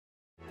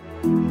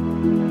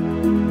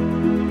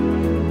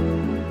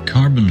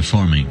Carbon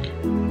farming.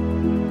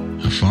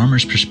 A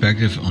farmer's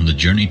perspective on the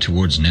journey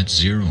towards net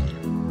zero.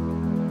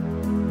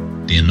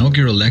 The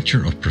inaugural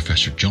lecture of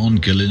Professor John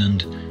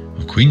Gilliland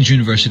of Queen's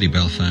University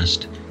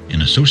Belfast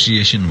in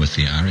association with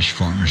the Irish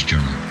Farmers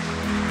Journal.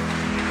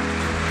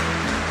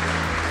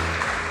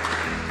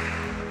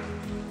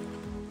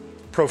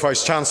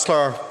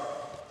 Pro-Vice-Chancellor,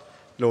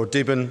 Lord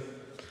Dibben,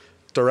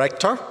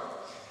 Director,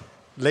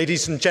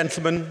 ladies and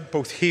gentlemen,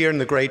 both here in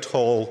the Great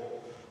Hall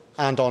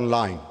and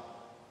online.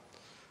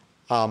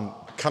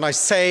 Can I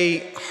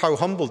say how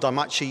humbled I'm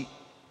actually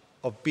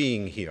of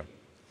being here?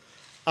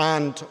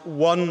 And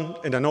one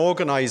in an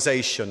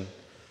organisation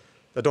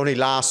that only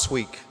last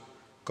week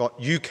got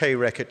UK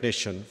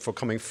recognition for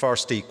coming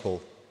first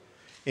equal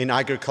in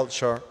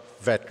agriculture,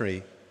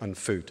 veterinary and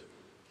food.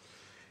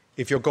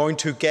 If you're going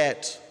to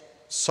get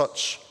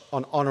such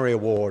an honorary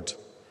award,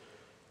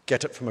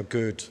 get it from a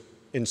good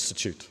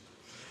institute.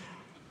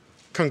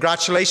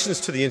 Congratulations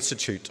to the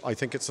Institute. I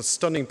think it's a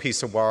stunning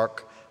piece of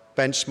work,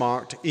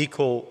 benchmarked,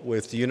 equal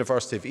with the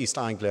University of East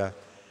Anglia,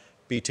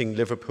 beating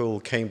Liverpool,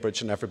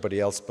 Cambridge and everybody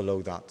else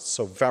below that.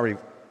 So very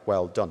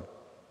well done.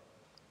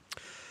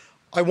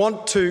 I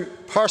want to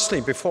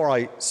personally, before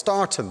I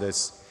start on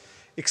this,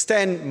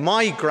 extend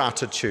my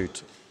gratitude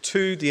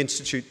to the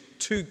Institute,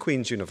 to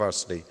Queen's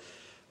University,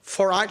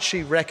 for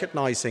actually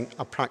recognising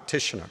a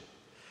practitioner.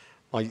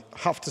 I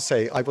have to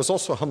say, I was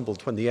also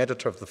humbled when the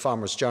editor of the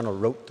Farmers Journal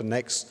wrote the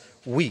next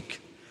week.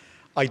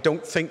 I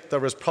don't think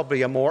there is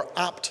probably a more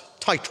apt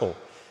title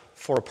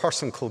for a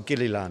person called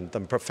Gilliland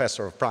than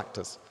Professor of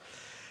Practice.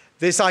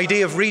 This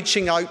idea of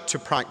reaching out to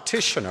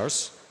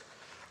practitioners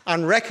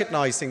and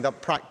recognising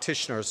that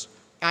practitioners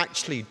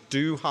actually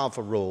do have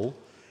a role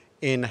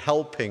in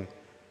helping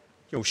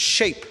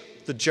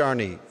shape the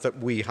journey that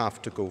we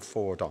have to go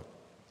forward on.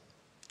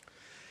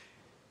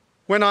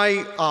 When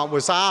I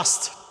was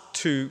asked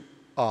to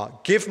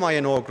give my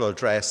inaugural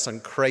address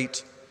and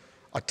create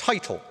a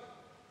title,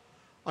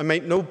 I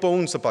make no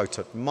bones about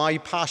it. My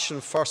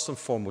passion, first and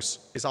foremost,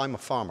 is I'm a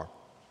farmer.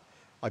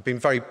 I've been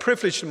very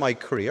privileged in my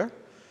career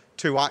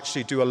to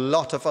actually do a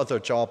lot of other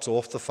jobs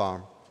off the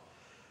farm.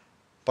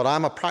 But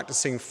I'm a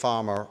practicing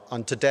farmer,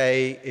 and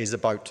today is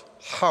about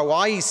how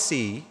I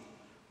see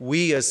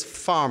we as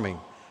farming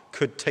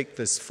could take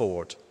this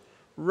forward,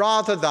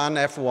 rather than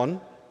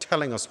everyone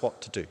telling us what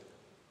to do.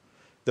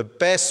 The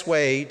best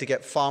way to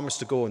get farmers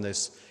to go in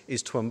this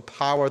is to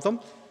empower them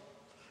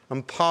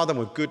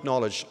with good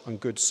knowledge and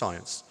good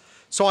science.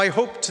 So I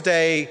hope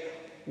today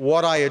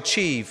what I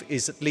achieve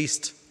is at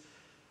least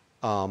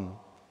some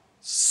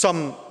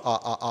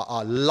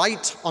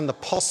light on the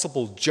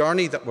possible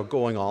journey that we're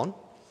going on,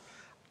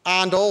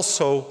 and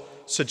also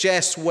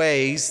suggest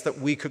ways that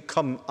we could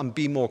come and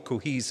be more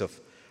cohesive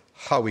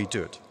how we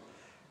do it.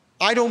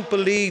 I don't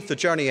believe the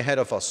journey ahead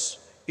of us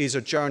is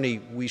a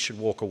journey we should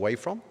walk away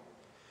from.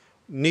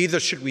 Neither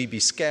should we be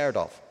scared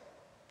of.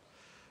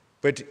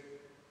 But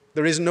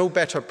there is no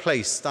better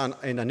place than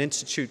in an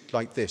institute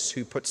like this,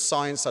 who puts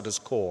science at its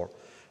core,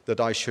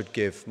 that I should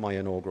give my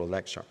inaugural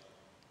lecture.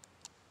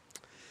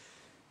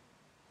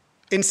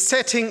 In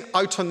setting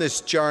out on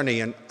this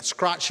journey and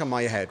scratching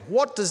my head,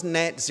 what does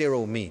net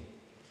zero mean?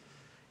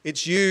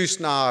 It's used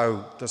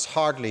now, there's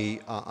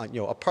hardly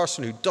a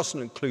person who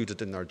doesn't include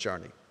it in their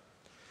journey.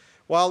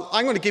 Well,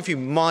 I'm going to give you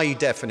my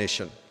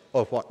definition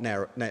of what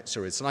net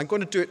zero is, and I'm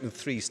going to do it in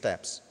 3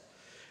 steps.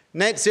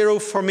 Net zero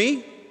for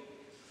me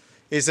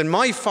is, in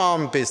my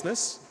farm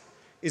business,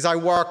 is I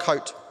work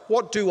out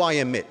what do I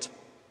emit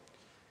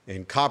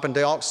in carbon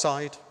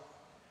dioxide,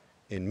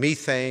 in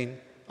methane,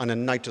 and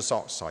in nitrous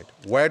oxide.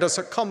 Where does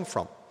it come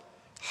from?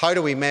 How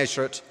do we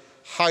measure it?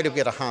 How do we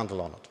get a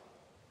handle on it?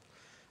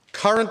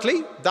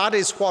 Currently, that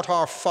is what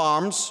our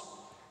farms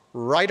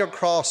right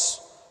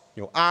across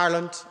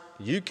Ireland,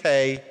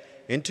 UK,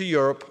 into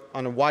Europe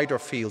and a wider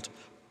field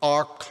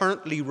are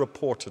currently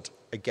reported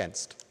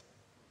against.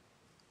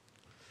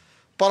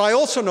 But I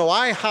also know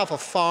I have a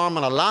farm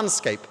and a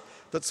landscape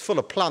that's full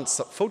of plants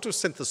that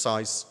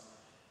photosynthesize,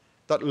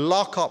 that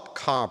lock up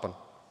carbon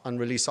and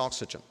release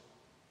oxygen.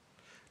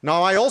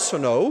 Now, I also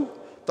know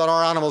that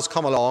our animals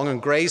come along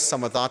and graze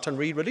some of that and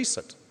re-release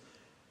it.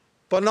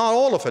 But not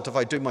all of it if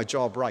I do my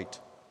job right.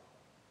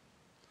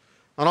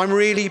 And I'm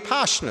really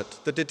passionate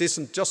that it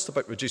isn't just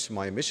about reducing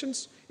my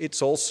emissions,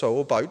 it's also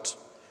about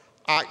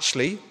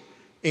actually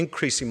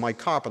increasing my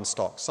carbon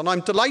stocks. And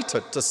I'm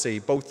delighted to see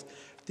both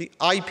the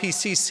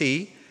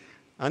IPCC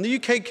and the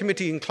UK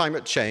Committee on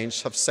Climate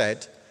Change have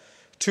said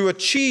to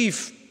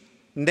achieve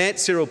net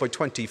zero by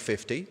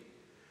 2050,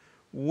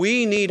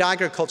 we need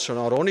agriculture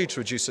not only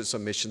to reduce its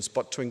emissions,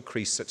 but to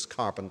increase its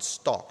carbon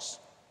stocks.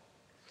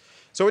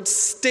 So it's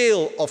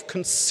still of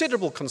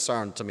considerable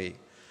concern to me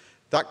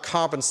that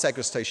carbon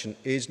sequestration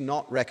is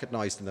not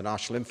recognised in the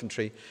National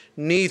Inventory,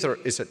 neither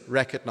is it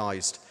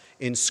recognised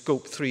in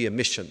Scope 3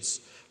 emissions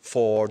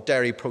for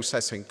dairy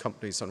processing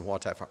companies and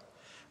whatever.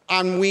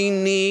 And we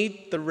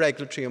need the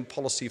regulatory and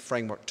policy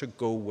framework to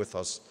go with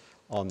us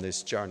on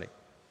this journey.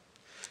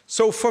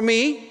 So for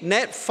me,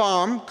 net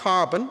farm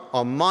carbon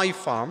on my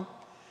farm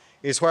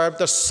is where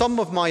the sum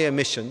of my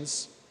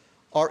emissions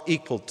are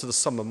equal to the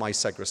sum of my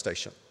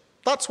segregation.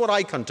 That's what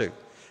I can do.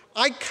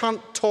 I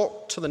can't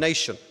talk to the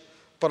nation,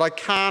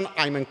 but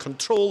I'm in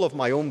control of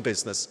my own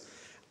business,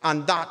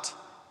 and that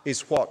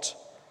is what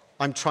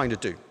I'm trying to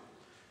do.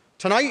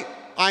 Tonight,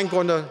 I'm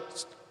going to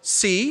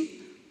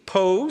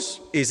pose,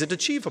 is it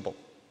achievable?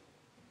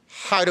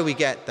 How do we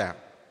get there?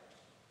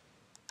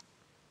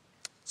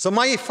 So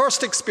my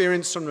first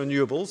experience in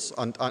renewables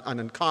and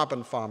in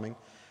carbon farming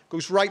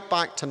goes right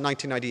back to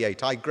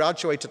 1998. I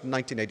graduated in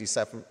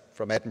 1987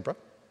 from Edinburgh,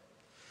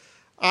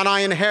 and I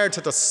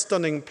inherited a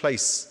stunning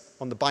place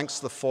on the banks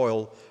of the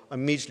Foyle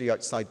immediately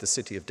outside the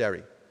city of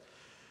Derry.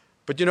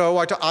 But you know,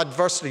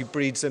 adversity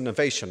breeds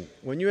innovation.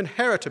 When you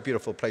inherit a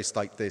beautiful place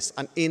like this,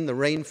 and in the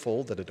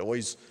rainfall that it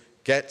always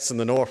gets in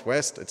the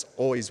northwest, it's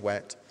always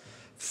wet,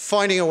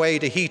 finding a way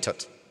to heat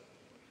it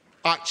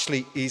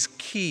actually is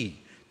key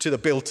to the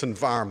built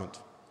environment.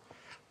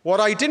 What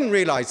I didn't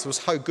realize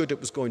was how good it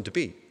was going to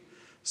be.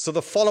 So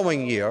the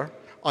following year,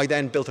 I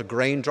then built a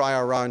grain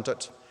dryer around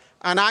it,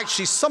 and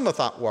actually some of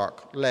that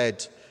work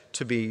led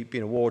to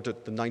being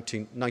awarded the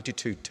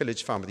 1992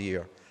 Tillage Farm of the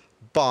Year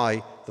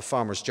by the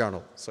Farmers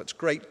Journal. So it's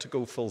great to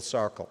go full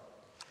circle.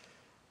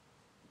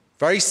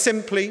 Very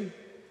simply,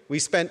 we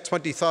spent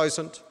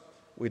 20,000,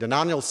 we had an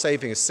annual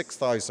saving of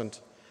 6,000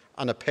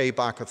 and a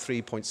payback of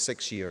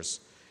 3.6 years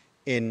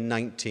in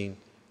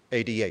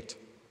 1988.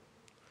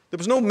 There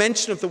was no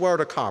mention of the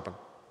word of carbon,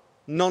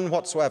 none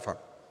whatsoever.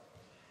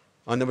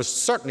 And there was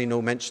certainly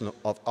no mention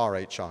of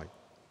RHI.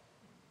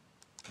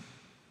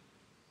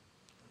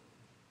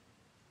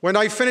 When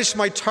I finished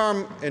my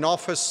term in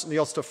office in the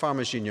Ulster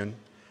Farmers Union,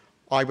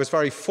 I was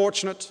very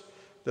fortunate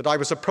that I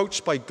was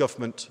approached by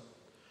government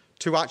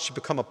to actually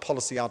become a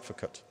policy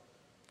advocate.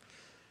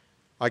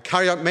 I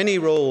carried out many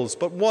roles,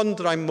 but one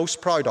that I'm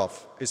most proud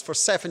of is for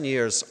 7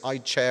 years I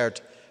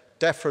chaired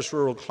DEFRA's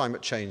Rural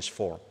Climate Change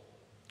Forum.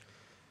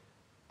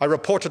 I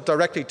reported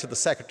directly to the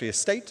Secretary of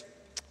State.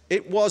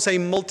 It was a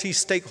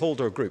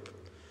multi-stakeholder group.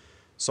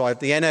 So I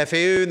had the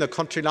NFAU and the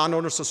Country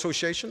Landowners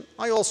Association.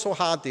 I also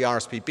had the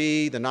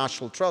RSPB, the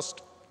National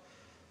Trust.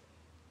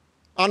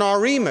 And our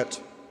remit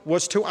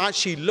was to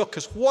actually look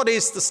at what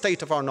is the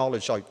state of our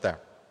knowledge out there.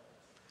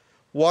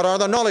 What are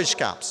the knowledge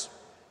gaps?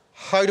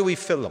 How do we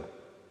fill them?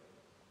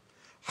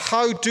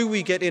 How do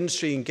we get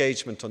industry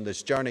engagement on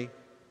this journey?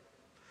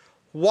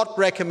 What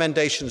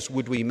recommendations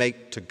would we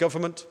make to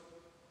government?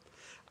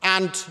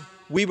 And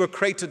we were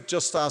created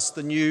just as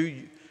the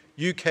new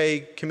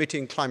UK Committee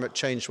on Climate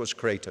Change was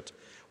created.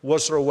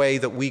 Was there a way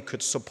that we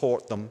could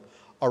support them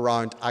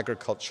around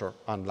agriculture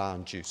and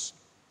land use?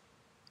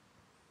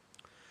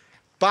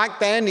 Back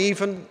then,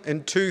 even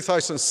in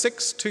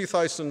 2006,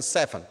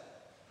 2007,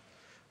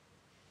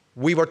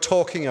 we were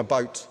talking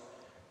about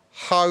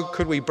how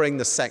could we bring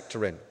the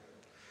sector in.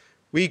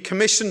 We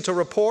commissioned a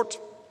report,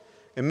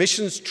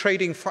 Emissions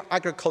Trading for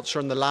Agriculture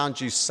and the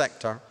Land Use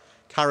Sector,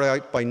 carried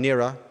out by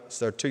NERA. It's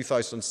their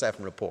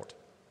 2007 report.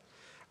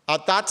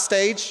 At that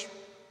stage,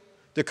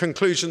 the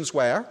conclusions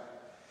were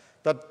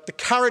that the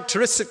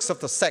characteristics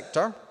of the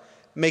sector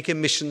make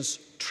emissions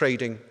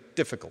trading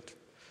difficult.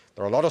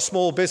 There are a lot of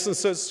small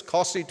businesses,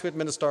 costly to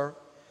administer.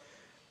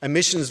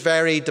 Emissions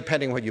vary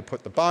depending on where you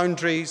put the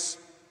boundaries.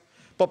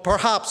 But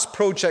perhaps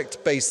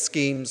project-based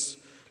schemes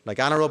like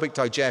anaerobic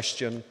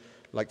digestion,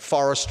 like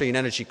forestry and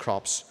energy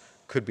crops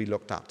could be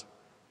looked at.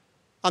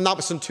 And that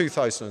was in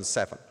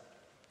 2007.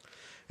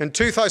 In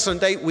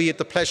 2008, we had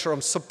the pleasure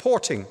of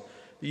supporting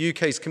the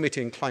UK's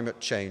Committee on Climate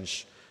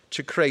Change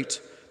to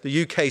create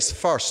the UK's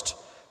first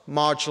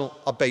marginal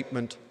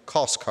abatement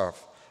cost curve,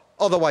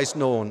 otherwise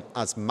known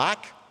as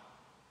MAC.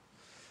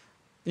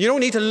 You don't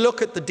need to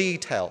look at the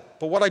detail,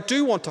 but what I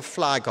do want to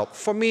flag up,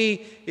 for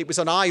me, it was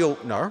an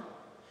eye-opener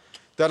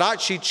that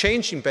actually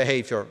changing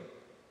behaviour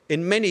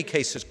in many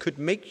cases could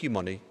make you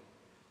money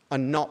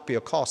and not be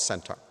a cost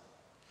centre.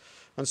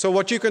 And so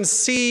what you can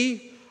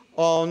see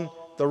on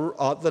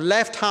the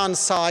left-hand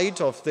side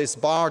of this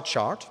bar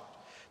chart,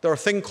 there are a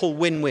thing called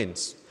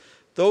win-wins.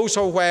 Those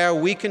are where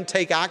we can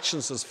take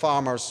actions as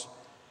farmers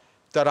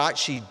that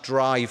actually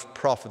drive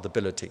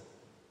profitability.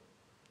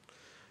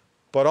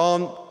 But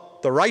on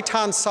the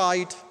right-hand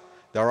side,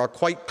 there are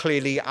quite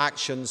clearly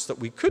actions that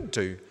we could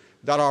do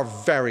that are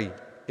very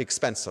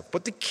expensive.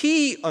 But the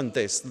key on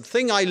this, the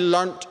thing I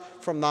learnt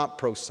from that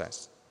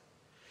process,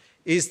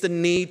 is the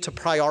need to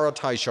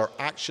prioritise your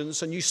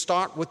actions, and you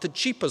start with the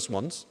cheapest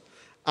ones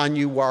and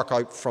you work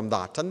out from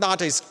that. And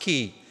that is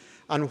key,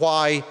 and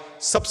why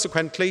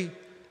subsequently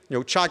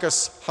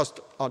Teagasc has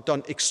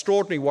done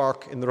extraordinary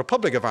work in the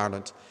Republic of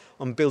Ireland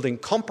on building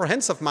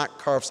comprehensive MAC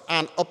curves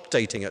and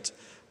updating it.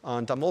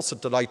 And I'm also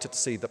delighted to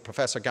see that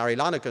Professor Gary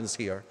Lanigan's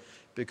here,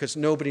 because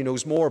nobody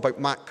knows more about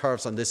MAC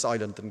curves on this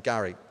island than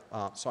Gary.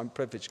 So I'm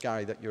privileged,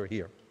 Gary, that you're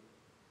here.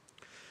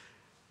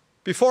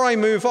 Before I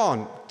move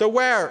on, there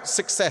were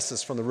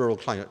successes from the rural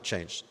climate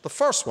change. The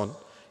first one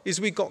is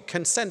we got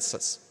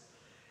consensus.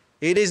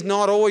 It is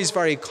not always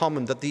very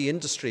common that the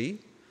industry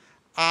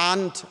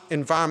and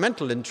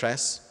environmental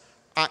interests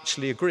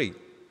actually agree,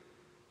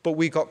 but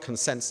we got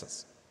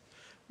consensus.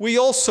 We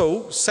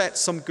also set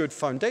some good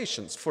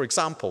foundations. For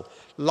example,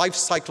 life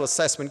cycle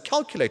assessment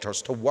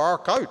calculators to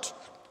work out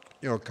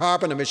your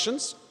carbon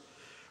emissions.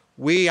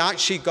 We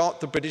actually got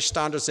the British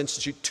Standards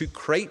Institute to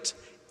create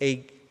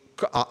a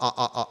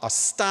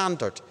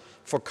standard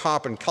for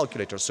carbon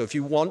calculators. So if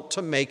you want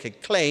to make a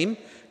claim,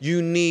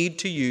 you need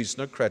to use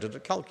an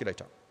accredited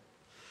calculator.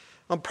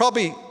 And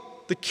probably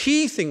the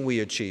key thing we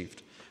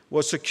achieved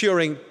was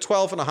securing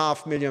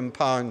 £12.5 million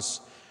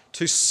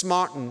to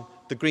smarten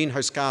the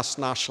greenhouse gas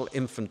national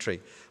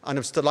inventory. And I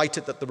was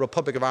delighted that the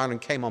Republic of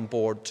Ireland came on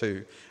board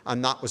too.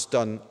 And that was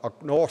done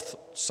north,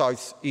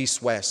 south,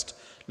 east, west,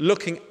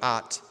 looking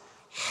at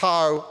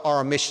how our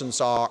emissions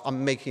are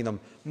and making them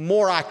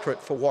more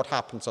accurate for what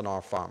happens on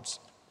our farms.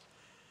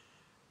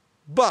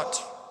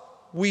 But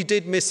we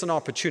did miss an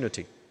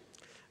opportunity.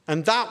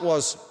 And that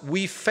was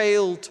we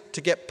failed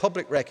to get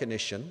public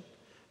recognition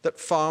that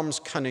farms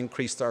can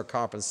increase their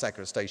carbon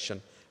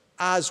sequestration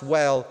as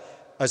well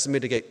as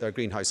mitigate their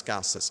greenhouse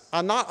gases.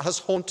 And that has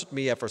haunted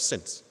me ever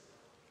since.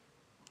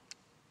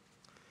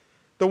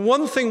 The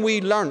one thing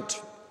we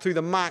learnt through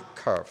the MAC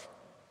curve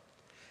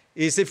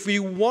is if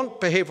you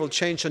want behavioural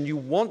change and you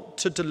want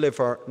to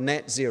deliver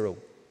net zero,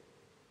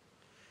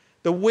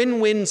 the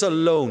win-wins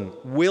alone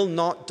will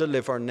not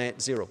deliver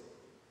net zero.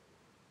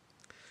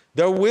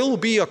 There will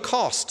be a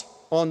cost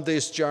on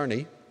this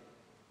journey,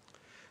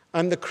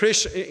 and the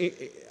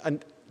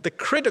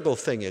critical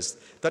thing is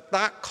that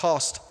that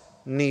cost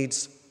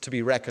needs to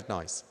be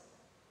recognised.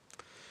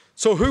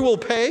 So who will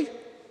pay?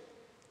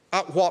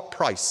 At what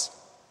price?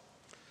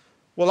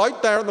 Well,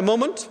 out there at the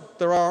moment,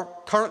 there are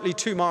currently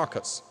two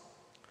markets.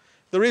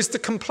 There is the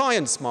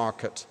compliance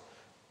market,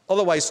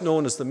 otherwise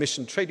known as the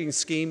emission trading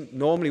scheme,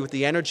 normally with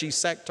the energy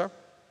sector.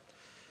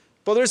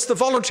 But there's the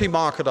voluntary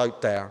market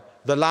out there,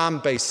 the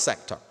land-based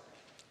sector.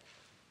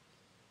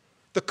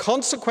 The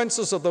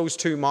consequences of those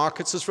two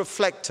markets is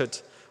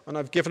reflected, and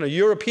I've given a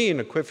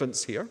European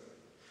equivalence here,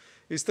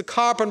 is the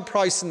carbon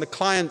price in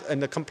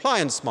the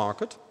compliance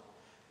market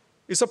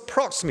is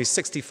approximately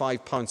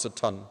 £65 a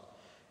tonne.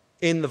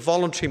 In the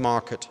voluntary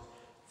market,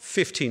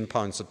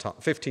 €15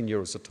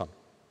 a tonne.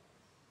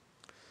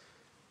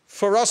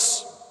 For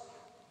us,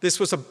 this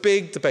was a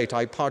big debate.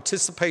 I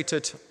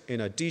participated in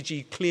a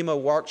DG Klima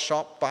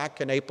workshop back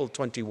in April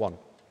 21.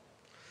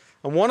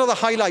 And one of the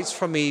highlights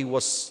for me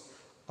was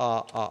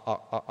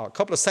a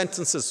couple of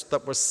sentences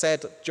that were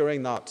said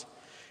during that,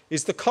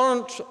 is the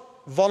current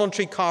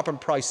voluntary carbon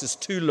price is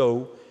too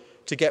low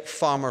to get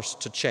farmers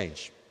to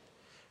change.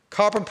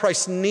 Carbon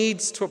price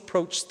needs to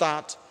approach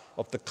that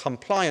of the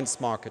compliance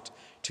market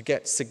to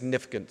get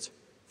significant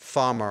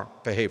farmer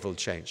behavioural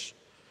change.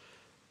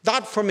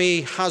 That, for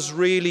me, has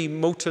really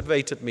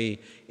motivated me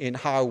in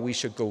how we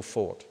should go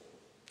forward.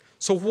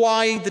 So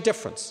why the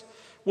difference?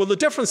 Well, the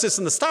difference is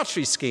in the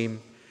statutory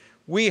scheme,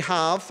 we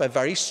have a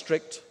very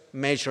strict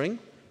measuring,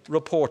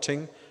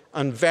 reporting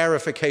and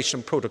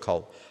verification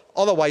protocol,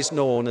 otherwise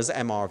known as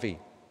MRV.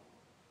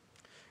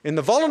 In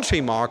the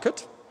voluntary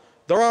market,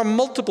 there are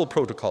multiple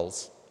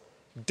protocols,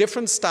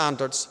 different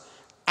standards,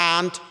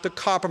 and the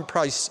carbon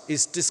price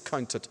is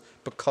discounted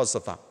because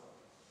of that.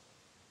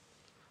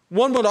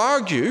 One would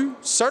argue,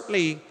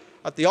 certainly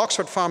at the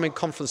Oxford Farming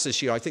Conference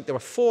this year, I think there were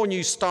 4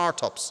 new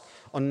startups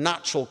on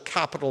natural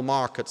capital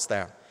markets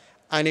there,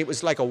 and it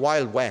was like a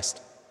Wild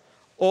West,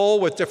 all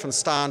with different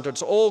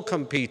standards, all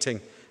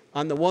competing,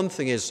 and the one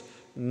thing is,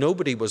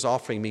 nobody was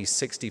offering me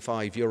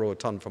 €65 a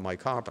tonne for my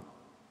carbon.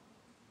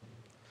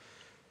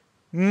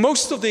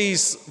 Most of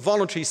these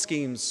voluntary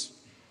schemes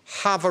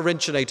have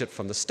originated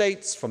from the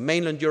States, from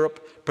mainland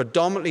Europe,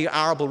 predominantly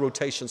arable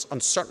rotations,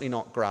 and certainly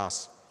not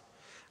grass.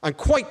 And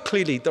quite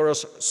clearly, there are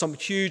some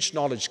huge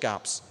knowledge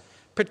gaps,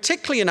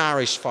 particularly in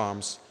Irish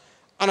farms,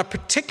 and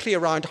particularly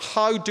around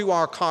how do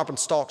our carbon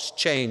stocks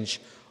change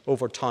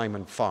over time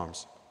in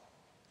farms.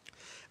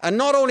 And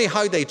not only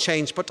how they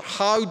change, but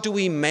how do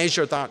we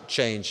measure that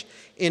change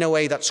in a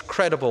way that's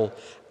credible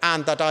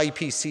and that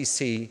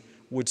IPCC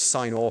would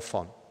sign off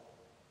on.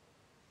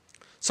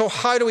 So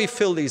how do we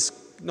fill these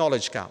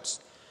knowledge gaps?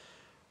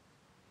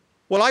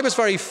 Well, I was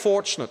very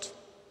fortunate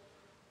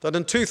that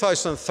in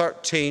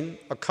 2013,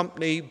 a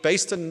company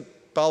based in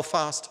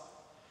Belfast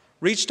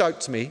reached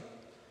out to me,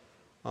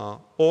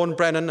 Owen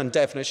Brennan and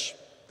Devenish.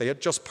 They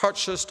had just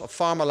purchased a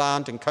farm of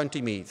land in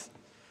County Meath,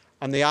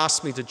 and they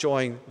asked me to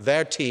join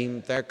their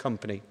team, their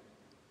company.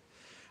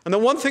 And the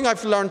one thing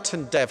I've learnt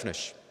in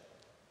Devenish,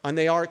 and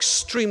they are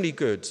extremely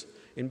good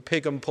in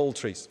pig and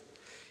poultry,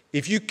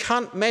 if you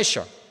can't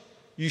measure,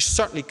 you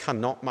certainly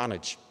cannot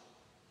manage.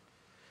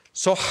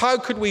 So how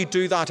could we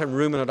do that in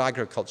ruminant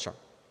agriculture?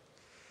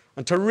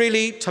 And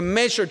to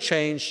measure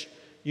change,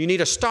 you need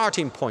a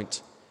starting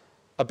point,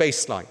 a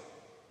baseline.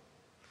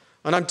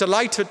 And I'm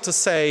delighted to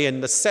say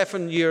in the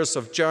 7 years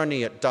of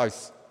journey at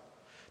Dowth,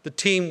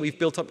 we've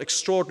built up an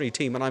extraordinary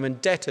team, and I'm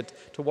indebted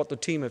to what the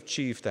team have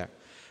achieved there.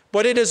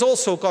 But it has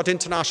also got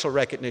international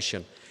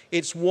recognition.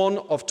 It's one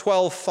of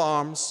 12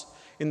 farms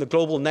in the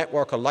global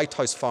network of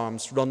lighthouse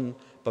farms run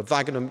by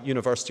Wageningen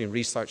University and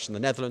Research in the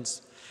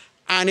Netherlands.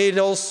 And it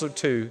also,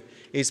 too,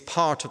 is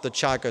part of the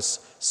Teagasc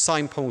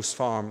Signpost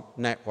Farm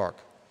network.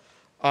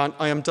 And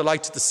I am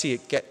delighted to see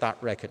it get that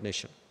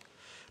recognition.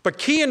 But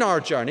key in our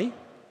journey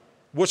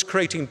was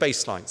creating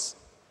baselines.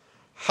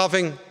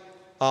 Having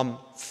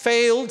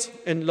failed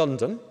in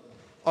London,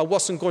 I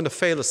wasn't going to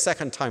fail a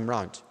second time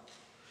round.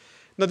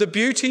 Now, the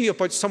beauty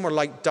about somewhere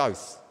like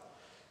Douth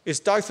is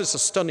Douth is a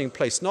stunning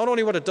place. Not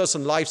only what it does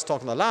in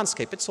livestock and the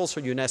landscape, it's also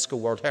a UNESCO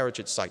World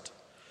Heritage Site.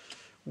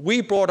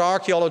 We brought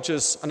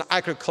archaeologists and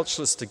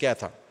agriculturalists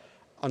together,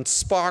 and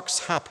sparks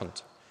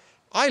happened.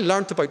 I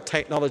learned about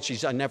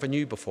technologies I never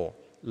knew before.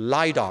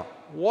 LiDAR.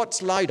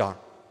 What's LiDAR?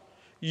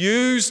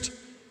 Used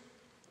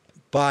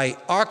by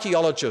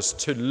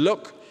archaeologists to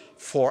look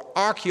for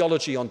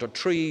archaeology under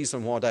trees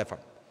and whatever.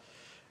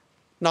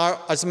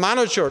 Now, as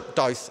manager at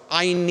Douth,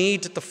 I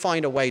needed to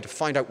find a way to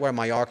find out where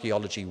my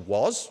archaeology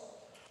was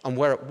and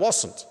where it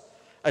wasn't.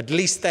 At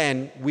least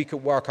then we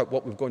could work out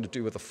what we were going to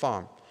do with the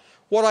farm.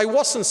 What I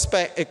wasn't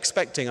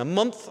expecting, a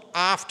month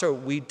after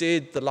we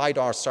did the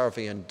LiDAR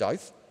survey in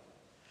Douth,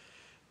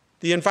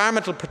 the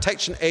Environmental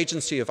Protection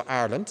Agency of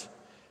Ireland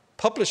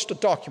published a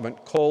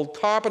document called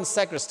Carbon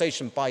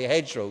Sequestration by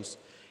Hedgerows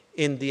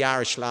in the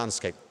Irish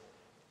Landscape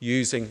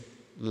using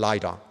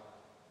LiDAR.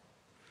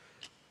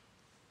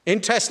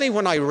 Interestingly,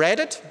 when I read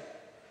it,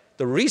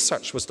 the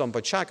research was done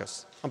by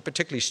Teagasc, and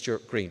particularly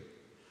Stuart Green.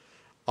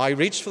 I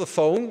reached for the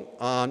phone,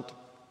 and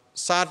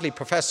sadly,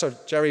 Professor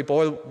Jerry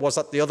Boyle was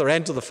at the other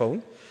end of the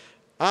phone,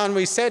 and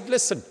we said,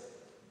 listen,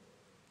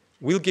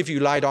 we'll give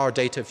you LiDAR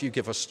data if you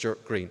give us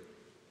Stuart Green.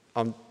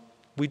 And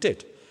we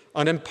did.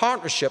 And in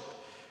partnership,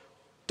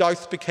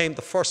 Douth became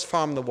the first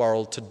farm in the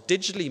world to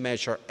digitally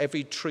measure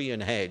every tree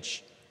and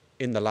hedge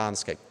in the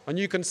landscape. And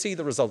you can see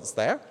the results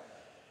there.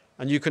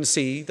 And you can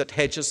see that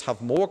hedges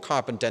have more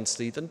carbon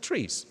density than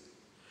trees.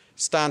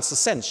 Stands to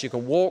sense. You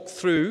can walk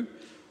through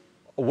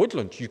a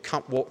woodland. You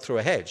can't walk through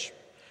a hedge.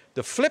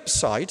 The flip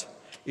side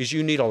is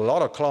you need a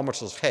lot of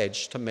kilometres of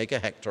hedge to make a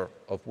hectare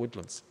of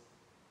woodlands.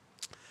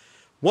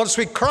 Once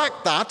we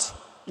cracked that,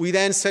 we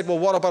then said, well,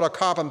 what about a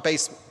carbon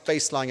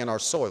baseline in our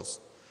soils?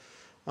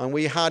 And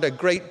we had a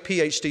great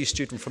PhD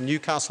student from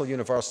Newcastle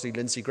University,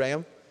 Lindsay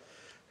Graham,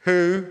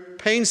 who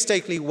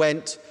painstakingly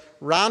went,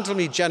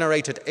 randomly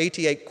generated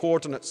 88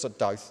 coordinates at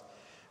Douth,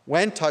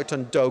 went out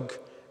and dug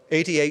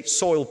 88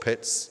 soil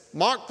pits,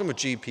 marked them with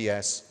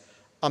GPS,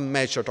 and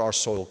measured our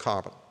soil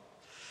carbon.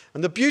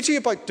 And the beauty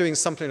about doing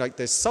something like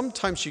this,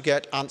 sometimes you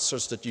get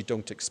answers that you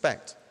don't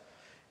expect.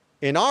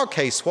 In our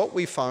case, what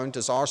we found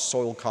is our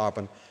soil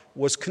carbon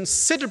was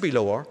considerably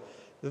lower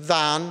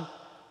than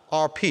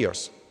our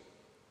peers.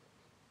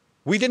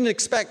 We didn't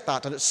expect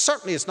that, and it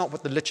certainly is not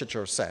what the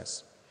literature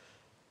says.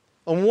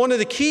 And one of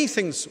the key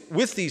things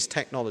with these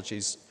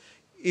technologies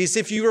is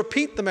if you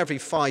repeat them every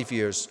 5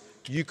 years,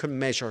 you can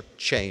measure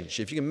change.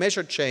 If you can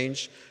measure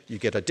change, you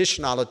get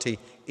additionality.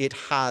 It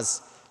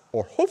has,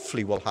 or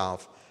hopefully will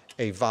have,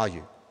 a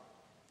value.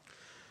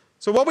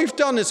 So what we've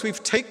done is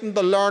we've taken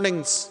the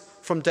learnings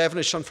from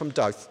Devenish and from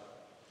Douth.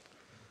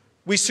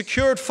 We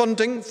secured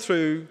funding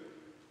through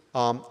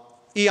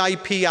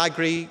EIP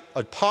Agri,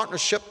 a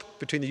partnership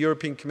between the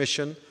European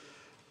Commission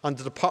and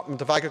the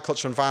Department of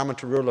Agriculture,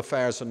 Environment and Rural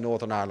Affairs in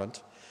Northern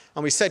Ireland.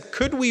 And we said,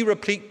 could we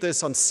repeat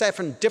this on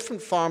 7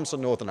 different farms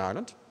in Northern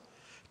Ireland,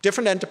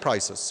 different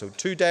enterprises, so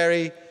 2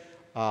 dairy,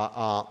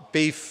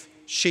 beef,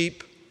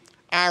 sheep,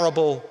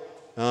 arable,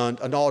 and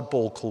an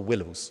oddball called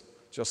Willows,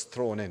 just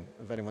thrown in,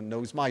 if anyone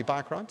knows my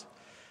background.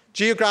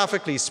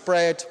 Geographically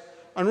spread,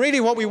 and really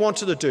what we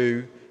wanted to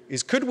do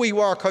is could we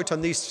work out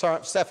on these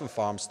 7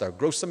 farms their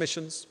gross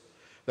emissions,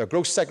 their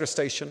gross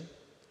segregation,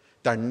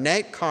 their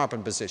net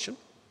carbon position,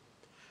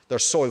 their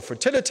soil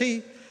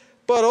fertility,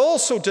 but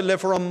also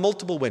deliver on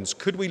multiple wins.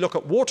 Could we look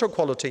at water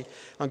quality,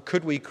 and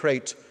could we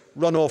create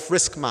runoff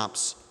risk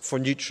maps for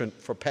nutrient,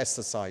 for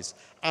pesticides,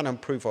 and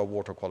improve our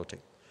water quality?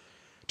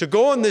 To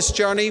go on this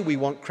journey, we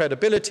want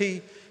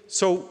credibility,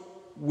 so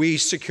we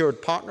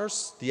secured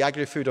partners, the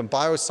Agri-Food and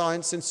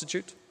Bioscience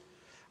Institute,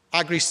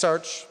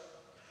 AgriSearch,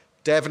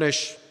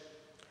 Devenish,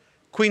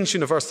 Queen's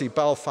University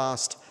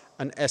Belfast,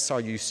 and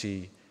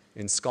SRUC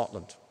in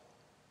Scotland.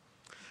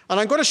 And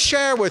I'm going to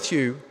share with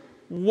you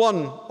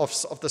one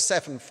of the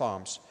 7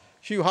 farms.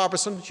 Hugh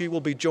Harbison, Hugh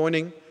will be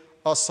joining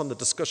us on the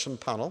discussion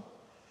panel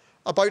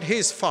about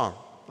his farm.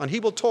 And he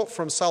will talk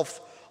for himself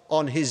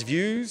on his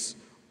views,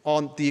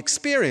 on the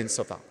experience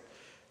of that.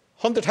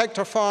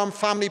 100-hectare farm,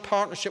 family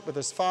partnership with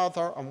his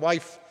father and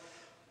wife,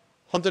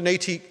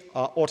 180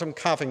 autumn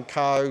calving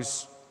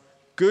cows,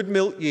 good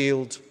milk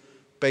yield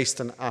based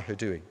in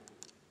Ahadui.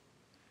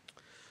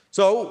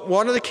 So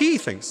one of the key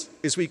things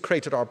is we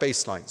created our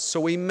baselines.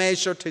 So we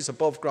measured his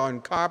above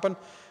ground carbon,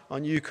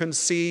 and you can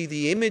see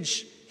the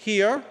image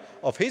here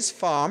of his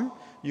farm.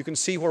 You can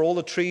see where all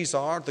the trees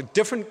are. The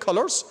different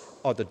colours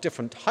are the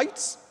different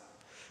heights.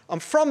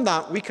 And from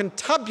that, we can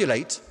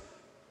tabulate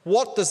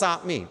what does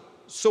that mean.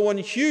 So on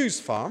Hugh's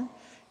farm,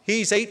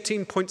 he's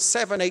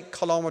 18.78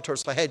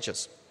 kilometres for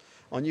hedges.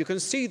 And you can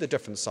see the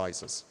different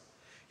sizes.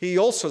 He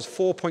also has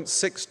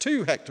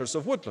 4.62 hectares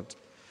of woodland.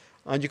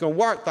 And you can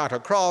work that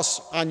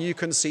across, and you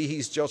can see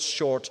he's just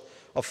short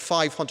of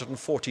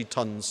 540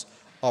 tonnes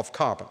of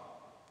carbon.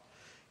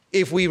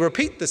 If we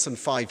repeat this in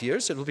 5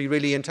 years, it will be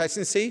really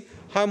interesting to see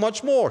how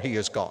much more he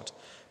has got.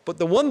 But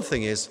the one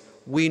thing is,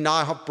 we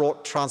now have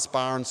brought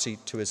transparency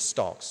to his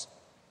stocks.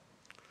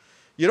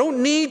 You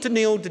don't need to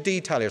know the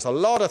detail. There's a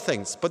lot of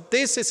things, but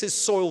this is his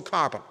soil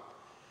carbon.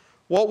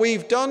 What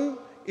we've done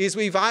is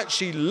we've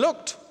actually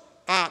looked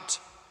at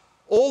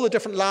all the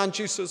different land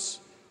uses,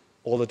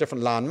 all the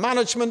different land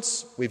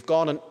managements. We've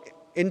gone and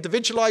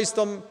individualised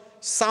them,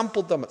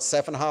 sampled them at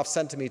 7.5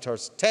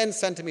 centimetres, 10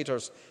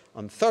 centimetres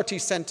and 30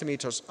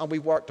 centimetres, and we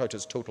worked out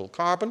his total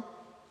carbon.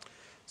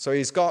 So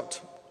he's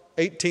got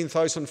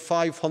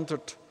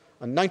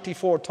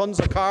 18,594 tonnes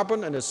of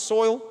carbon in his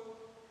soil.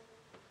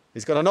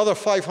 He's got another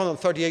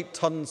 538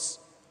 tonnes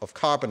of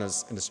carbon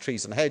in his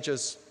trees and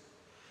hedges.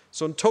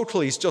 So in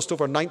total, he's just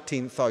over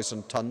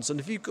 19,000 tonnes. And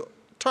if you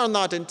turn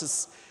that into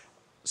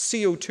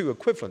CO2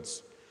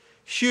 equivalents,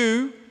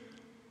 Hugh,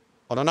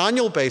 on an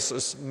annual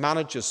basis,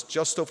 manages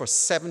just over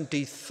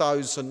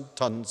 70,000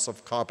 tonnes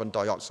of carbon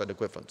dioxide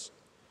equivalents.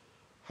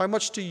 How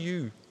much do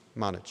you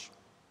manage?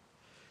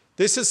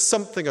 This is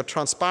something, a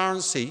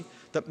transparency,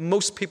 that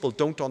most people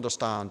don't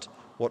understand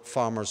what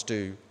farmers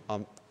do.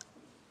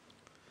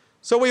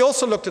 So we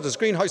also looked at his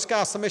greenhouse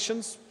gas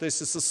emissions.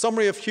 This is a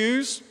summary of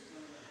Hugh's,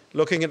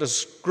 looking at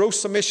his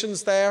gross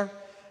emissions there,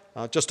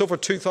 just over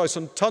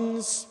 2,000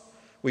 tonnes.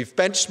 We've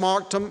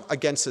benchmarked him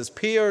against his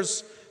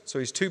peers, so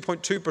he's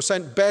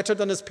 2.2% better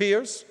than his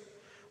peers.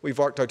 We've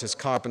worked out his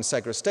carbon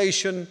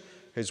segrestation,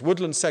 his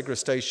woodland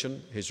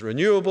segrestation, his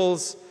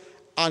renewables,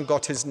 and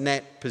got his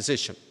net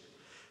position.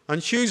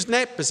 And Hugh's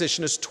net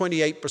position is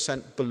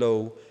 28%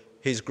 below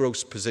his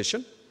gross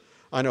position.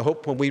 And I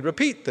hope when we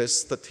repeat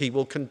this that he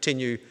will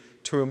continue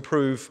to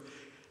improve.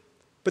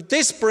 But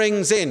this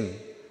brings in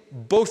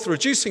both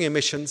reducing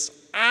emissions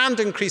and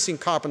increasing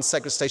carbon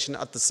segrestation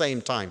at the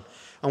same time.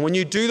 And when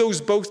you do those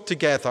both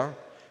together,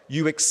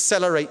 you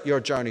accelerate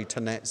your journey to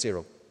net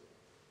zero.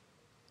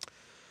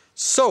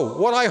 So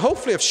what I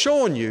hopefully have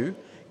shown you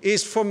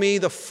is, for me,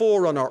 the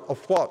forerunner of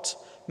what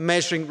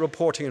measuring,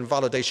 reporting and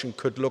validation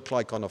could look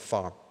like on a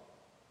farm.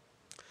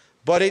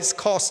 But it's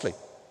costly.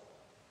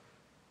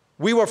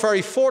 We were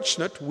very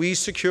fortunate. We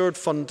secured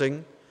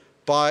funding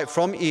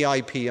from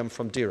EIP and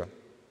from DERA.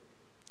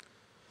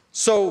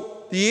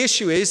 So the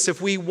issue is,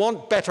 if we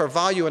want better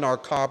value in our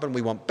carbon,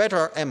 we want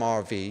better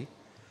MRV,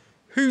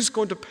 who's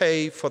going to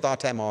pay for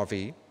that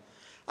MRV?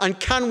 And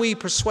can we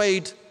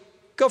persuade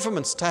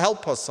governments to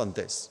help us on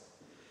this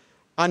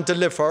and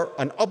deliver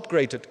an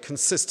upgraded,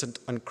 consistent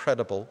and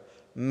credible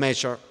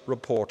measure,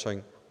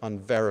 reporting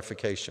and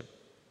verification?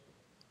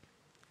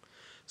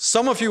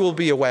 Some of you will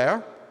be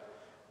aware,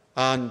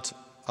 and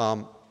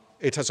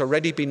it has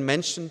already been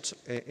mentioned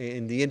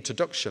in the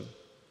introduction,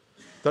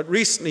 that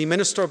recently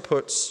Minister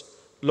Putz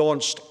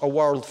launched a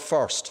world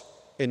first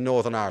in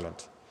Northern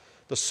Ireland,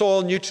 the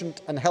Soil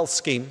Nutrient and Health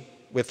Scheme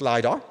with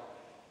LiDAR.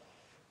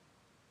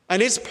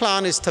 And its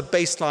plan is to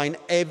baseline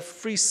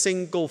every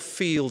single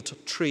field,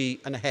 tree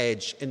and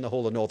hedge in the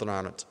whole of Northern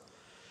Ireland.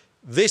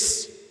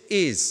 This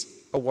is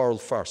a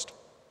world first.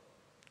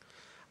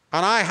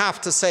 And I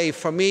have to say,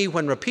 for me,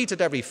 when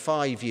repeated every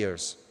 5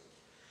 years,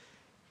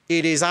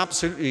 it is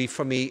absolutely,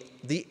 for me,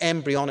 the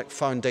embryonic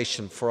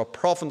foundation for a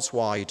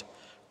province-wide,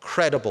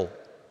 credible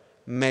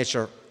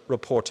measure,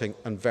 reporting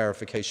and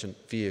verification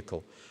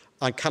vehicle.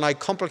 And can I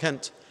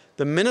compliment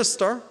the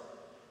Minister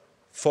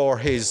for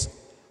his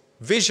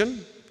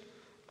vision,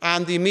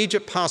 and the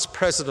immediate past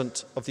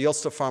President of the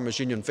Ulster Farmers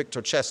Union,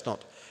 Victor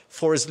Chestnut,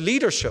 for his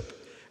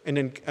leadership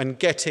in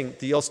getting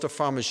the Ulster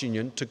Farmers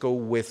Union to go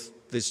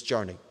with this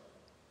journey.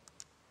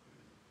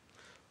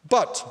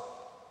 But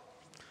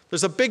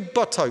there's a big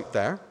but out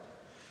there.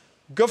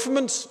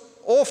 Governments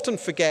often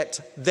forget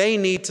they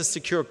need to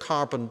secure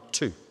carbon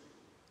too.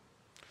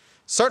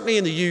 Certainly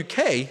in the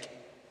UK,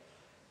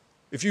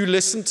 if you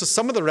listen to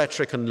some of the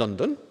rhetoric in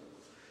London,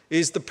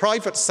 is the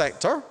private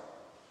sector,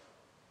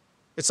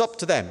 it's up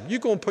to them. You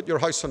go and put your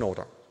house in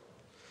order.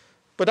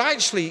 But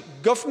actually,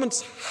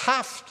 governments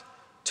have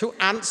to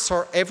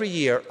answer every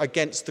year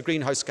against the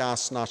greenhouse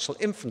gas national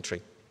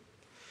inventory.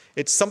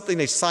 It's something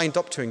they signed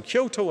up to in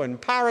Kyoto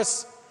and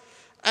Paris,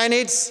 and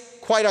it's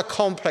quite a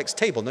complex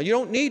table. Now, you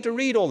don't need to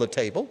read all the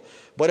table,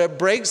 but it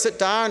breaks it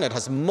down. It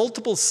has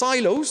multiple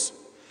silos.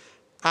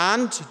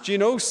 And do you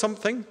know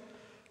something?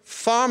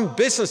 Farm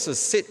businesses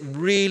sit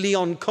really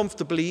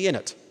uncomfortably in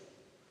it.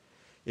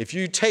 If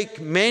you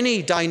take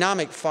many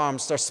dynamic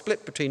farms, they're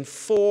split between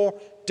 4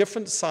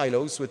 different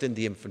silos within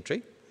the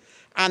inventory,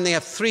 and they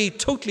have 3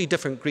 totally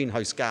different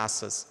greenhouse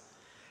gases,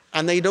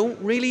 and they don't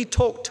really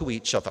talk to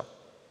each other.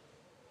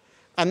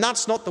 And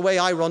that's not the way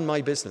I run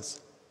my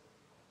business.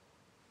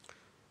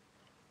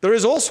 There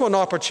is also an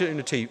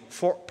opportunity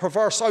for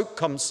perverse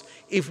outcomes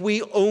if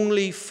we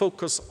only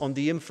focus on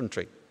the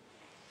inventory.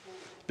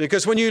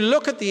 Because when you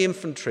look at the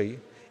inventory,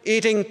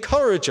 it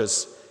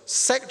encourages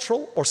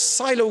sectoral or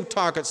silo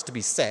targets to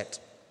be set,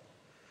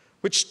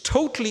 which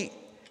totally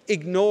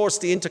ignores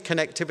the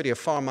interconnectivity of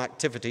farm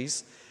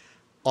activities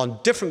on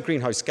different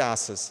greenhouse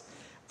gases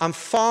and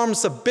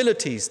farms'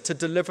 abilities to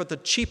deliver the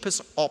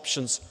cheapest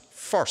options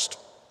first.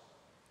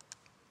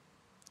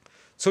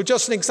 So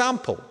just an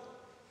example,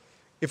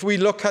 if we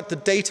look at the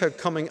data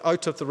coming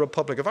out of the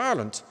Republic of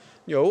Ireland,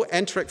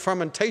 enteric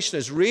fermentation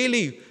is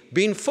really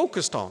being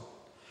focused on.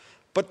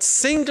 But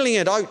singling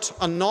it out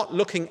and not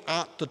looking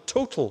at the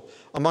total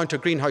amount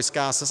of greenhouse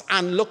gases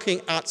and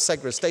looking at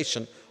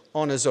segregation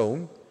on its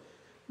own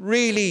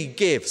really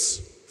gives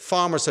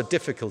farmers a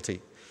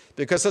difficulty.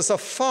 Because as a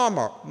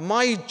farmer,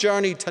 my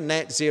journey to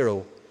net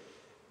zero,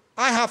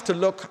 I have to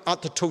look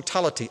at the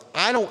totality.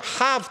 I don't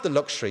have the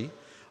luxury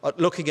of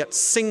looking at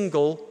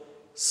single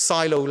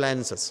silo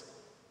lenses.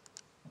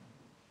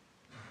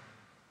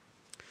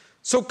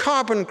 So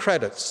carbon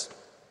credits,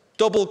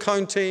 double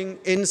counting,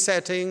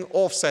 insetting,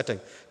 offsetting,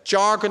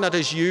 jargon that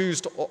is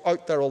used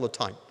out there all the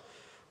time.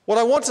 What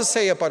I want to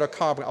say about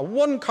a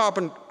one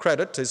carbon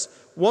credit is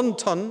 1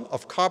 tonne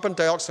of carbon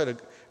dioxide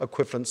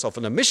equivalents of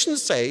an emission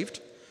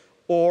saved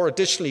or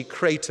additionally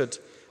created,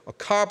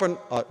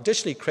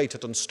 additionally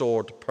created and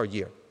stored per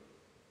year.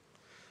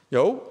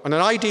 In an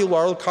ideal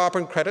world,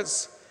 carbon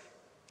credits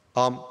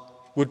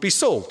would be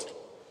sold,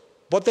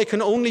 but they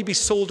can only be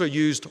sold or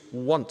used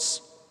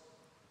once.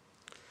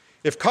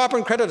 If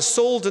carbon credit is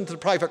sold into the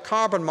private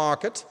carbon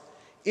market,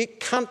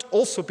 it can't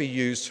also be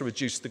used to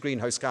reduce the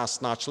greenhouse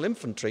gas natural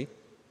inventory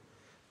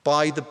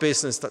by the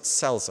business that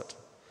sells it.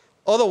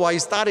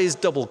 Otherwise, that is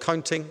double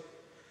counting,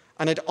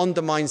 and it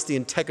undermines the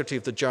integrity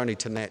of the journey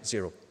to net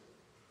zero.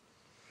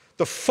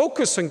 The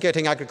focus on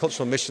getting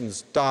agricultural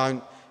emissions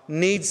down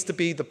needs to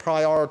be the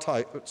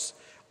priority.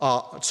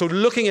 So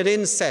looking at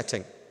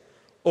insetting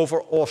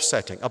over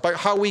offsetting, about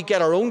how we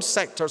get our own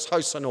sector's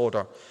house in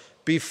order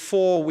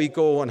before we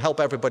go and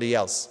help everybody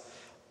else.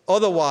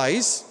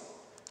 Otherwise,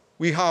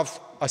 we have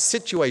a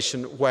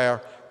situation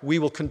where we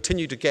will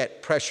continue to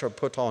get pressure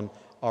put on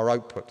our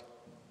output.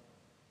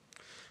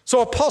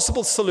 So a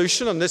possible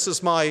solution, and this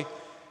is my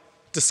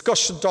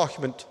discussion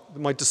document,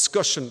 my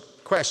discussion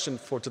question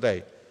for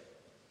today,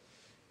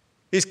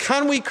 is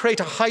can we create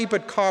a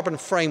hybrid carbon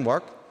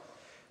framework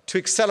to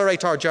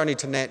accelerate our journey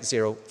to net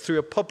zero through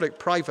a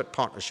public-private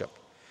partnership?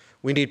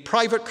 We need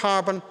private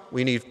carbon,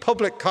 we need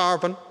public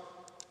carbon.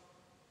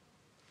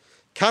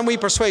 Can we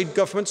persuade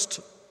governments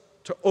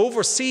to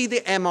oversee the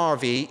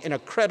MRV in a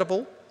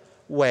credible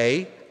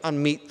way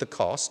and meet the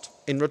cost?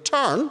 In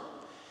return,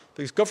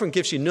 because government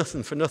gives you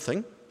nothing for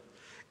nothing,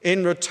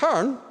 in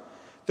return,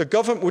 the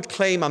government would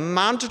claim a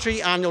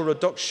mandatory annual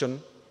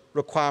reduction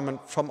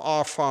requirement from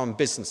our farm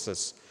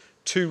businesses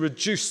to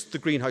reduce the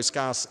greenhouse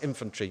gas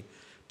inventory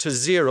to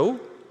zero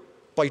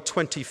by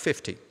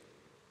 2050.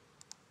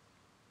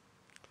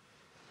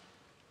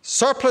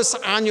 Surplus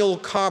annual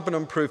carbon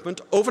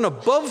improvement over and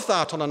above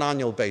that on an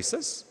annual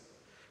basis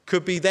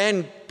could be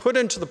then put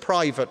into the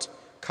private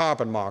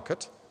carbon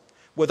market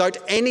without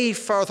any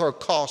further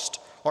cost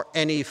or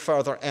any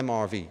further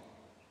MRV.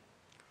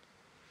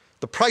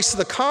 The price of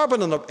the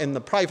carbon in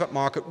the private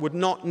market would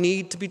not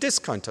need to be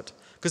discounted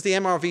because the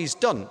MRV is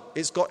done.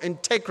 It's got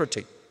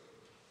integrity.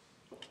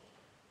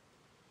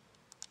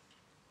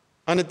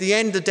 And at the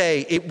end of the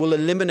day, it will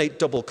eliminate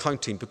double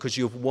counting because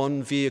you have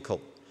one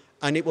vehicle.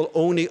 And it will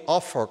only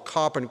offer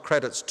carbon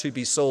credits to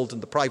be sold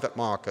in the private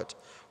market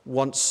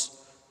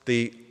once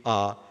the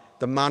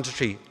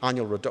mandatory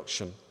annual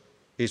reduction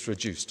is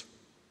reduced.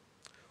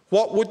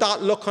 What would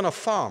that look on a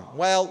farm?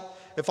 Well,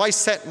 if I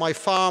set my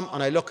farm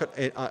and I look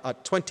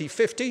at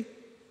 2050,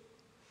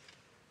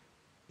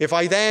 if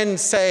I then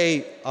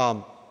say,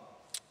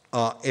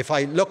 if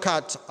I look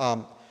at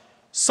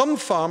some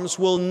farms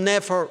will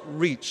never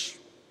reach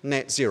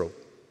net zero.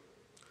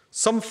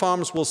 Some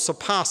farms will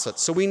surpass it.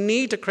 So we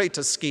need to create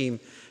a scheme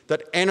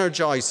that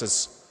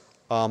energizes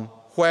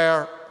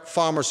where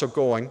farmers are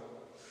going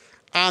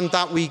and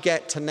that we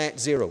get to net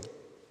zero.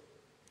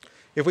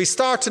 If we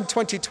start in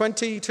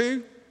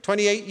 2022,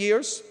 28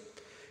 years,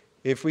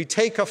 if we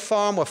take a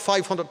farm with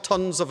 500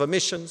 tonnes of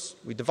emissions,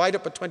 we divide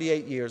it by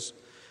 28 years,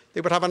 they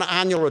would have an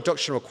annual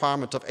reduction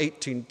requirement of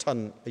 18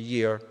 tonne a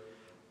year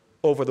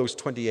over those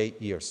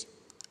 28 years.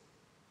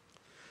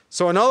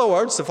 So in other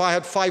words, if I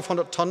had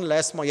 500 tonne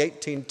less my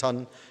 18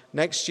 tonne,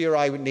 next year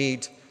I would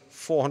need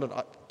 400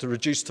 to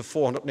reduce to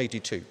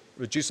 482.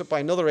 Reduce it by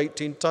another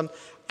 18 tonne,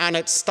 and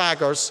it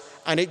staggers,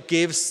 and it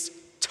gives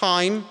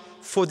time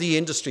for the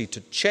industry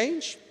to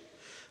change.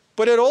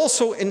 But it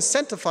also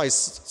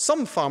incentivizes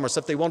some farmers,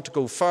 if they want to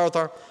go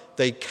further,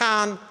 they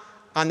can,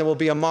 and there will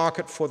be a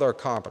market for their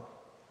carbon.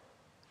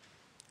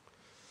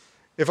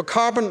 If a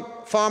carbon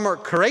farmer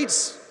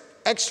creates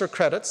extra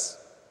credits,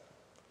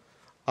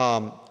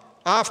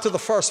 after the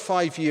first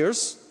 5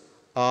 years,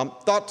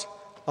 that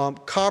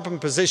carbon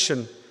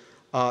position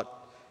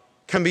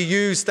can be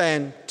used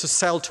then to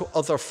sell to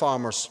other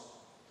farmers.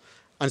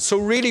 And so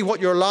really what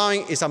you're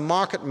allowing is a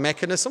market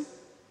mechanism.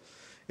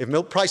 If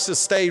milk prices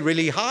stay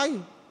really high,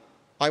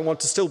 I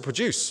want to still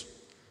produce.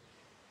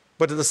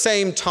 But at the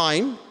same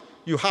time,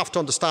 you have to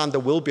understand there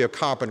will be a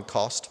carbon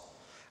cost,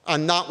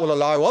 and that will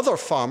allow other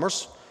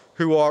farmers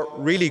who are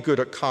really good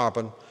at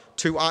carbon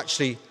to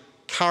actually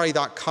carry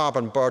that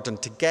carbon burden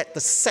to get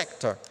the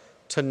sector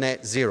to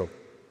net zero.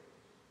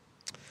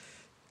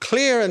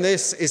 Clear in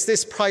this is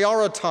this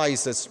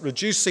prioritises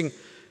reducing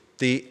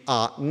the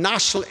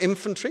national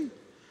inventory,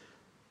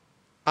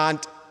 and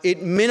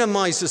it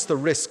minimises the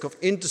risk of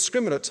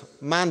indiscriminate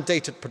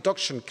mandated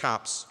production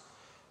caps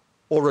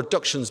or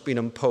reductions being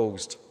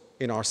imposed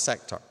in our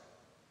sector.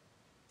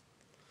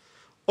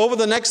 Over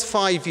the next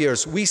 5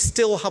 years, we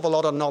still have a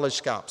lot of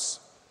knowledge gaps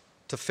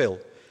to fill.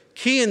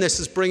 Key in this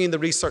is bringing the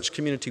research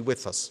community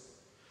with us.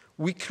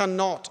 We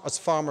cannot, as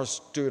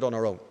farmers, do it on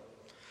our own.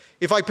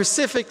 If I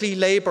specifically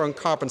labour on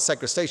carbon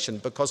sequestration,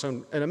 because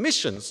in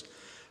emissions,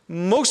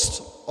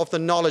 most of the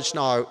knowledge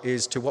now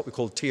is to what we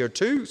call Tier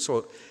 2,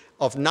 so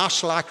of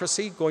national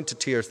accuracy, going to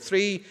Tier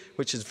 3,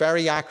 which is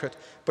very accurate,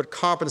 but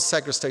carbon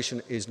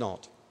sequestration is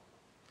not.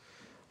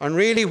 And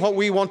really what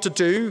we want to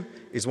do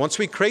is, once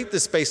we create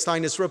this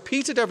baseline, is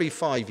repeat it every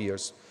 5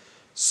 years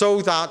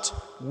so that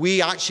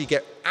we actually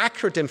get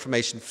accurate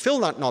information, fill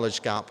that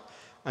knowledge gap,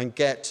 and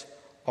get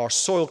our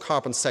soil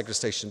carbon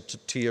sequestration to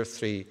Tier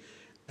 3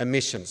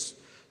 emissions,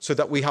 so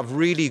that we have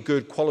really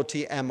good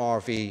quality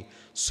MRV,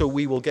 so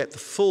we will get the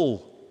full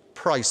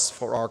price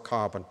for our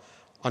carbon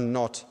and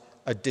not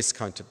a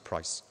discounted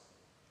price.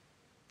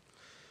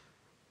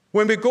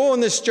 When we go on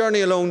this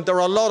journey alone, there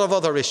are a lot of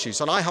other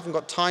issues, and I haven't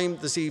got time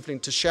this evening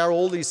to share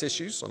all these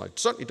issues, and I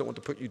certainly don't want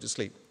to put you to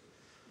sleep.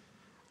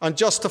 And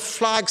just to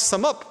flag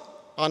some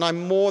up, and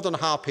I'm more than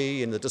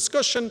happy in the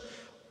discussion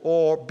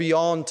or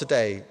beyond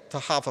today to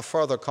have a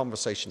further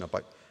conversation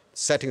about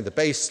setting the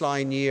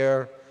baseline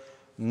year,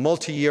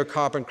 multi-year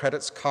carbon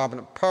credits,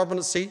 carbon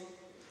permanency,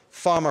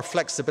 farmer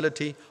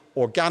flexibility,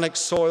 organic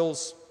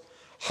soils.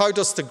 How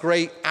does the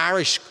great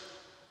Irish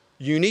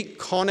unique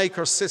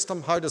Conacre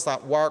system, how does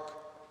that work?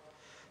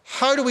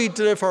 How do we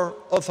deliver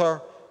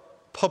other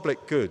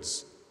public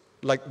goods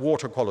like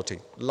water quality,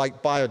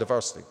 like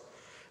biodiversity?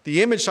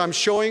 The image I'm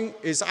showing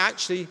is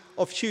actually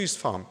of Hughes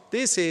Farm.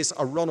 This is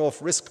a runoff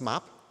risk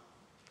map.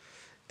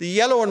 The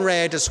yellow and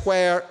red is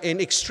where, in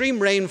extreme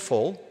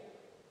rainfall,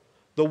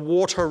 the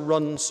water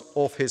runs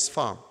off his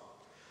farm.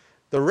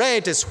 The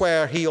red is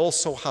where he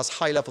also has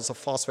high levels of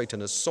phosphate in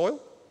his soil.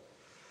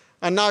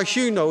 And now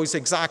Hugh knows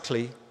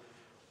exactly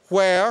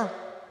where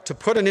to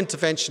put an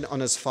intervention on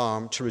his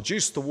farm to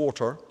reduce the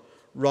water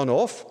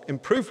runoff,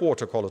 improve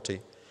water quality.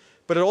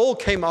 But it all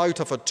came out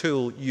of a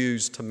tool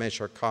used to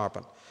measure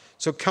carbon.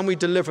 So can we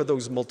deliver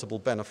those multiple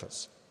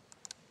benefits?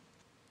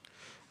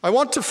 I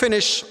want to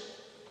finish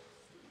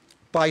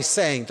by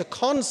saying the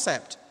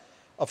concept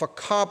of a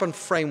carbon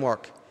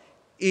framework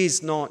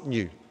is not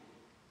new.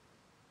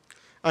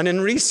 And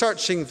in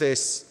researching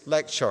this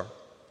lecture,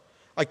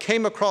 I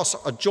came across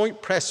a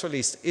joint press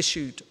release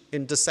issued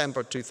in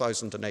December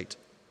 2008.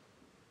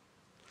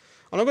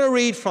 And I'm going to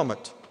read from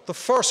it. The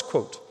first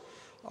quote: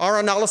 "Our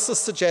analysis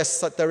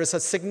suggests that there is a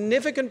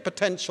significant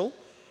potential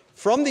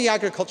from the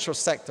agricultural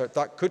sector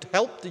that could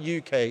help the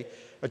UK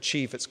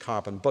achieve its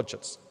carbon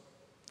budgets.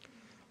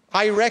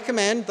 I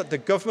recommend that the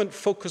government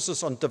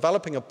focuses on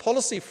developing a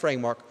policy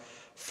framework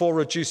for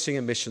reducing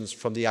emissions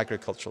from the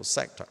agricultural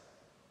sector."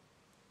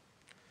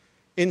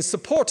 In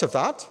support of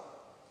that,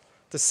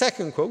 the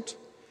second quote: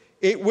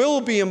 "It will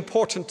be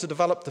important to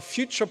develop the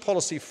future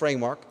policy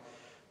framework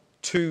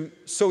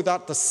so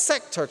that the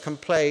sector can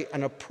play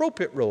an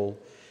appropriate role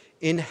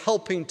in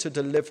helping to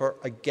deliver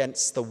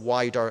against the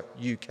wider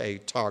UK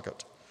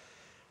target."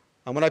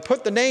 And when I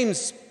put the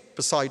names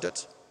beside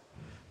it,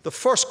 the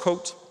first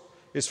quote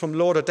is from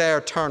Lord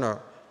Adair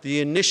Turner,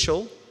 the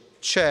initial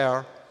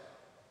chair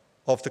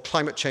of the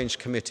Climate Change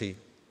Committee.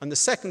 And the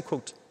second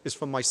quote is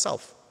from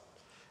myself,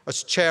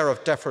 as chair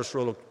of DEFRA's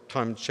Rural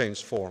Climate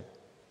Change Forum.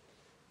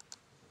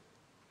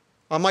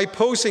 And my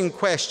posing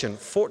question,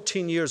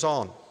 14 years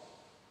on,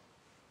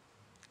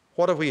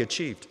 what have we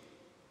achieved?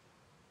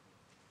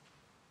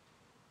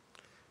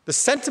 The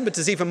sentiment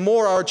is even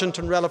more urgent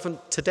and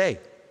relevant today.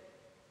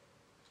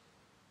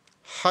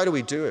 How do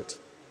we do it?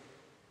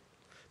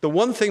 The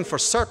one thing for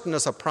certain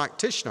as a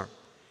practitioner,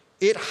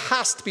 it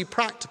has to be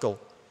practical.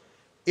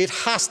 It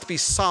has to be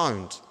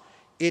sound.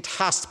 It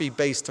has to be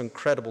based on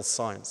credible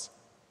science.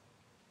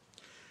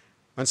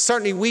 And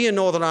certainly we in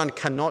Northern Ireland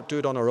cannot do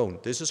it on our own.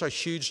 This is a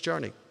huge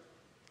journey.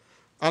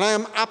 And I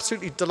am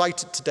absolutely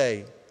delighted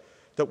today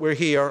that we're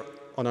here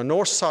on a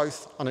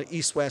north-south, on an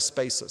east-west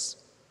basis,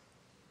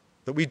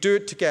 that we do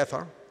it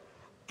together,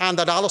 and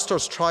that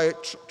Alistair's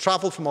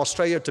travelled from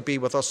Australia to be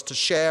with us to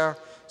share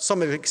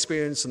some of his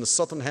experience in the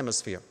Southern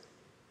Hemisphere.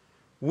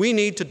 We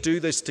need to do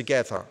this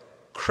together,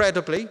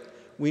 credibly.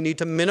 We need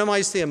to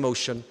minimise the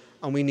emotion,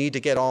 and we need to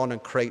get on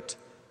and create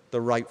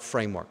the right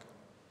framework.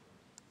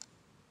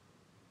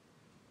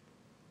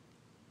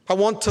 I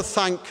want to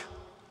thank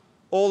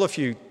all of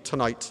you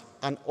tonight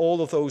and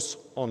all of those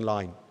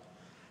online.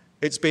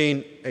 It's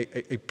been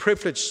a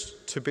privilege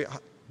to be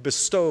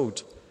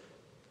bestowed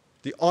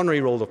the honorary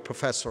role of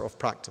Professor of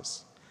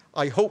Practice.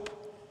 I hope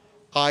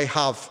I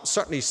have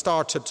certainly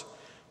started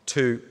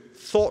to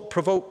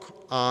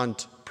thought-provoke,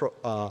 and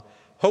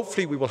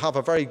hopefully we will have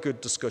a very good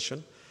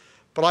discussion.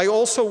 But I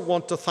also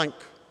want to thank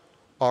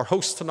our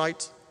host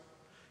tonight,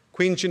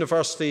 Queen's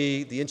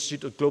University, the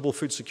Institute of Global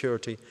Food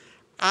Security,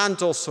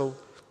 and also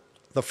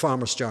the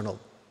Farmers' Journal.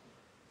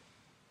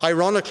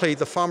 Ironically,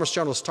 the Farmers'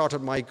 Journal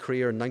started my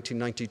career in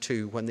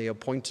 1992 when they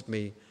appointed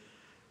me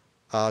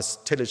as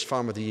Tillage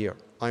Farmer of the Year.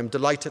 I am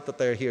delighted that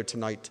they're here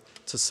tonight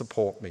to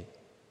support me.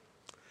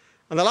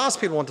 And the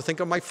last people I want to think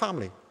of are my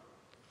family.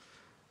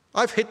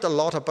 I've hit a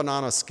lot of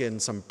banana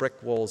skins and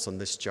brick walls on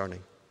this journey.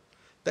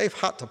 They've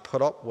had to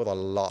put up with a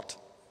lot.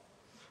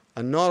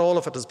 And not all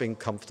of it has been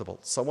comfortable.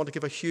 So I want to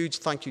give a huge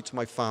thank you to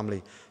my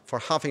family for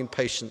having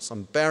patience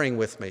and bearing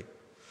with me.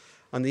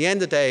 And at the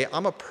end of the day,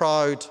 I'm a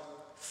proud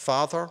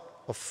father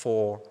of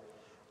 4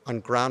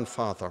 and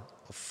grandfather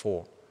of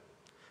 4.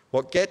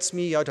 What gets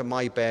me out of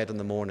my bed in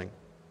the morning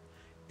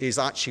is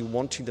actually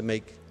wanting to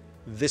make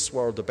this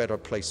world a better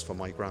place for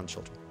my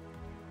grandchildren.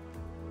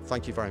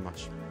 Thank you very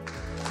much.